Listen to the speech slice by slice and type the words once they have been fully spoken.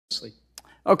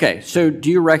Okay, so do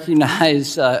you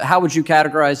recognize, how would you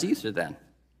categorize Ether then?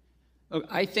 Look,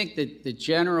 I think that the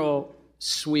general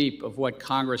sweep of what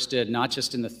Congress did, not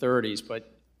just in the 30s, but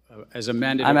as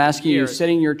amended. I'm asking you,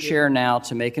 sitting in your chair now,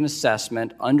 to make an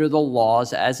assessment under the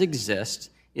laws as exist.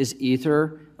 Is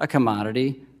Ether a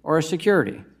commodity or a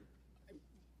security?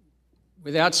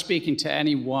 Without speaking to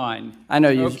any one. I know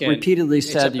you've repeatedly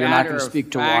said you're not going to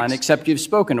speak to one, except you've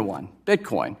spoken to one,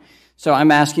 Bitcoin. So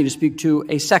I'm asking you to speak to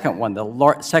a second one,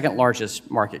 the second largest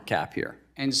market cap here.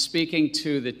 And speaking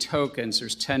to the tokens,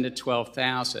 there's 10 to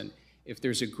 12,000. If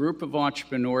there's a group of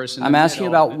entrepreneurs in the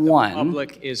asking middle, about one. The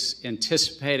public is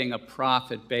anticipating a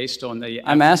profit based on the...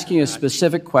 I'm asking you a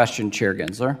specific question, Chair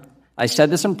Gensler. I said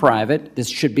this in private. This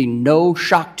should be no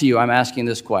shock to you. I'm asking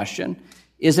this question.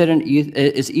 Is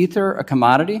Ether a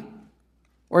commodity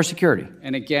or a security?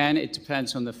 And again, it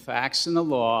depends on the facts and the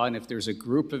law, and if there's a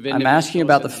group of individuals... I'm asking you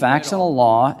about the facts and the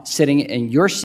law sitting in your seat.